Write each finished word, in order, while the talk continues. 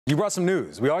You brought some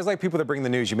news. We always like people that bring the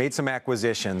news. You made some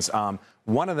acquisitions.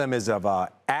 One of them is of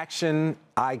Action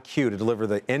IQ to deliver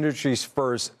the industry's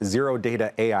first zero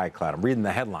data AI cloud. I'm reading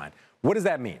the headline. What does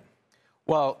that mean?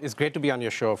 Well, it's great to be on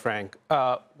your show, Frank.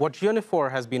 What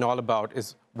Uniphore has been all about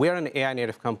is we're an AI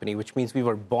native company, which means we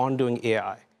were born doing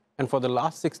AI. And for the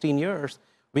last 16 years,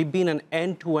 we've been an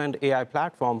end-to-end AI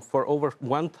platform for over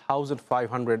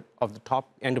 1,500 of the top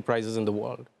enterprises in the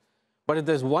world. But if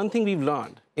there's one thing we've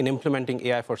learned in implementing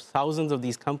AI for thousands of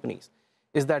these companies,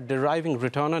 is that deriving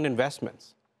return on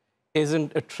investments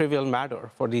isn't a trivial matter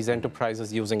for these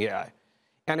enterprises using AI.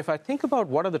 And if I think about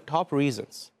what are the top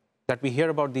reasons that we hear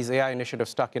about these AI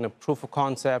initiatives stuck in a proof of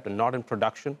concept and not in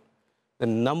production, the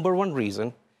number one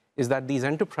reason is that these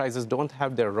enterprises don't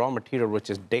have their raw material, which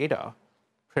is data,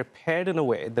 prepared in a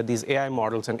way that these AI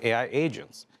models and AI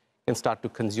agents can start to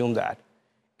consume that.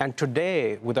 And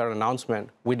today, with our announcement,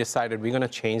 we decided we're going to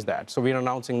change that. So we're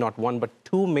announcing not one, but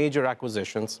two major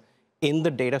acquisitions in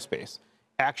the data space.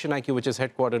 Action IQ, which is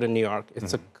headquartered in New York,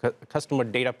 it's a customer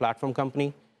data platform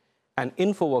company. And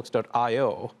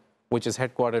Infoworks.io, which is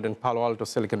headquartered in Palo Alto,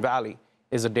 Silicon Valley,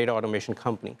 is a data automation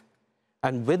company.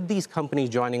 And with these companies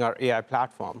joining our AI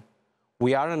platform,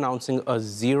 we are announcing a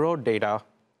zero data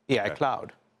AI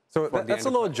cloud. So that's a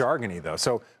little jargony, though.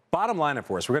 So bottom line it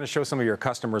for us. We're going to show some of your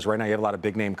customers right now. You have a lot of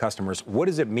big name customers. What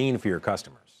does it mean for your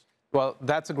customers? Well,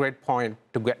 that's a great point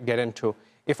to get into.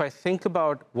 If I think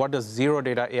about what does zero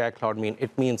data AI cloud mean,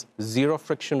 it means zero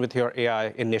friction with your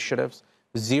AI initiatives,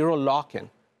 zero lock-in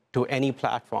to any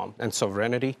platform and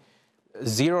sovereignty,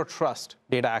 zero trust,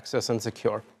 data access, and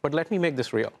secure. But let me make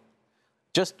this real.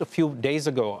 Just a few days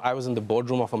ago, I was in the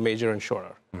boardroom of a major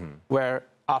insurer, where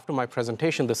after my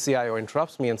presentation, the CIO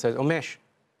interrupts me and says, Umesh,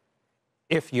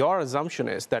 if your assumption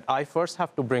is that I first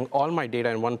have to bring all my data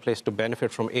in one place to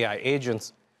benefit from AI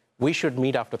agents, we should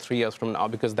meet after 3 years from now,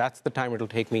 because that's the time it'll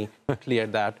take me to clear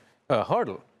that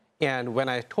hurdle. And when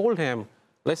I told him,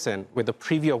 listen, with the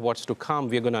preview of what's to come,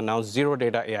 we're going to announce zero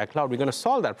data AI cloud. We're going to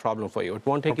solve that problem for you. It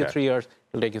won't take you 3 years.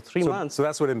 It'll take you 3 months. So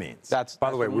that's what it means.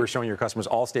 By the way, we were showing your customers.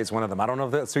 Allstate's one of them. I don't know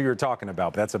if that's who you're talking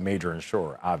about, but that's a major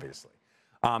insurer, obviously.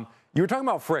 You were talking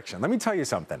about friction. Let me tell you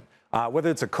something. Whether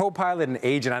it's a co-pilot and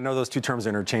agent, I know those two terms are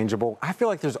interchangeable. I feel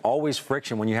like there's always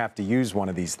friction when you have to use one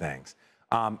of these things.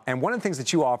 And one of the things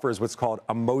that you offer is what's called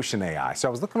emotion AI. So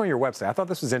I was looking on your website. I thought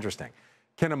this was interesting.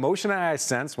 Can emotion AI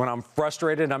sense when I'm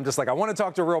frustrated and I'm just like, I want to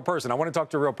talk to a real person. I want to talk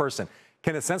to a real person.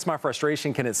 Can it sense my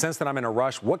frustration? Can it sense that I'm in a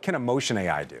rush? What can emotion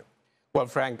AI do? Well,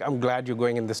 Frank, I'm glad you're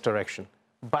going in this direction.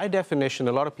 By definition,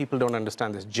 a lot of people don't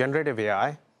understand this. Generative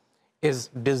AI is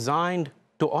designed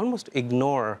to almost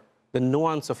ignore the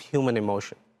nuance of human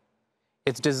emotion.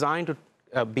 It's designed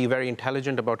to be very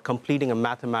intelligent about completing a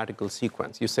mathematical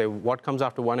sequence. You say, what comes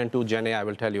after 1 and 2? Gen AI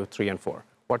will tell you 3 and 4.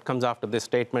 What comes after this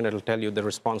statement, it'll tell you the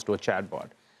response to a chatbot.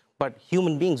 But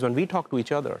human beings, when we talk to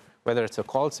each other, whether it's a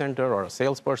call center or a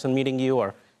salesperson meeting you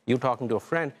or you talking to a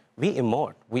friend, we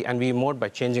emote. And we emote by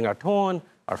changing our tone,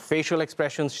 our facial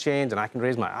expressions change, and I can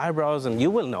raise my eyebrows, and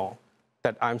you will know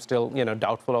that I'm still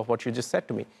doubtful of what you just said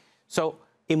to me. So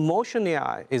emotion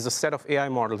AI is a set of AI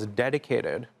models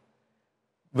dedicated,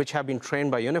 which have been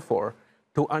trained by Uniphore,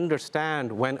 to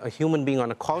understand when a human being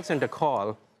on a call center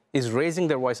call is raising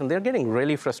their voice and they're getting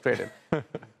really frustrated.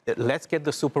 Let's get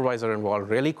the supervisor involved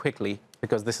really quickly,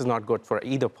 because this is not good for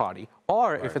either party.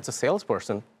 Or if it's a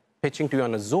salesperson pitching to you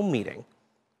on a Zoom meeting,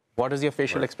 what does your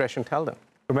facial expression tell them?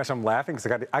 Umesh, I'm laughing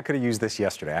because I could have used this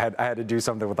yesterday. I had to do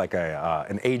something with like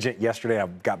an agent yesterday. I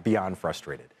got beyond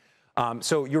frustrated.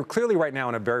 So you're clearly right now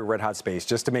in a very red hot space.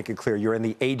 Just to make it clear, you're in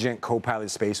the agent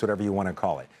co-pilot space, whatever you want to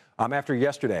call it. After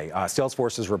yesterday,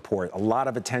 Salesforce's report, a lot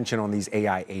of attention on these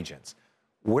AI agents.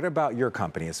 What about your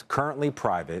company? It's currently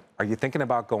private. Are you thinking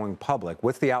about going public?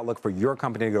 What's the outlook for your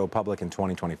company to go public in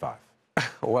 2025?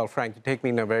 Well, Frank, you take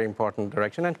me in a very important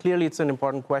direction, and clearly it's an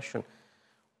important question.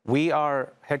 We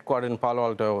are headquartered in Palo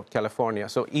Alto, California,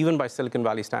 so even by Silicon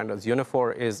Valley standards,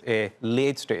 Uniphore is a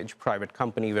late-stage private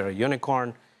company. We're a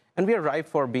unicorn, and we are ripe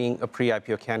for being a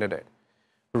pre-IPO candidate.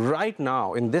 Right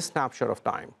now, in this snapshot of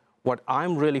time, what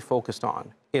I'm really focused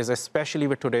on is, especially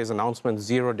with today's announcement,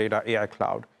 Zero Data AI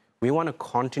Cloud, we want to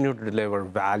continue to deliver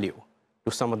value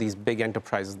to some of these big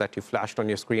enterprises that you flashed on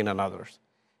your screen and others.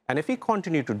 And if we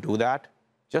continue to do that,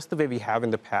 just the way we have in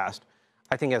the past,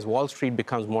 I think as Wall Street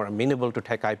becomes more amenable to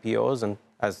tech IPOs and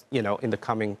as, in the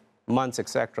coming months, et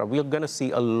cetera, we're going to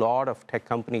see a lot of tech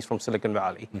companies from Silicon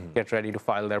Valley get ready to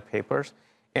file their papers.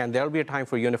 And there'll be a time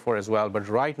for Uniphore as well. But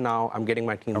right now, I'm getting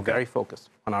my team very focused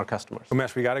on our customers.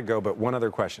 Umesh, we got to go. But one other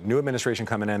question. New administration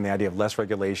coming in, the idea of less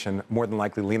regulation, more than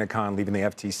likely Lena Khan leaving the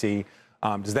FTC.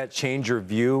 Does that change your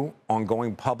view on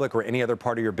going public or any other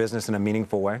part of your business in a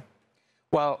meaningful way?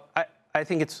 Well, I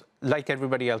think it's like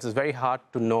everybody else. It's very hard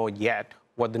to know yet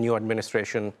what the new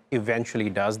administration eventually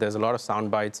does. There's a lot of sound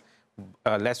bites,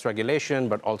 less regulation,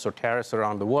 but also tariffs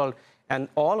around the world. And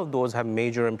all of those have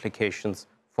major implications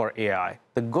for AI.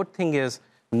 The good thing is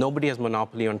nobody has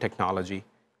monopoly on technology.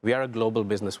 We are a global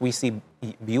business. We see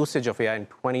usage of AI in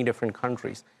 20 different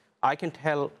countries. I can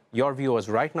tell your viewers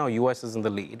right now, US is in the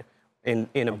lead in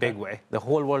a big way. The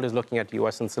whole world is looking at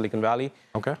US and Silicon Valley.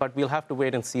 But we'll have to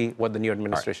wait and see what the new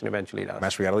administration eventually does.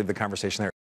 Umesh, we got to leave the conversation there.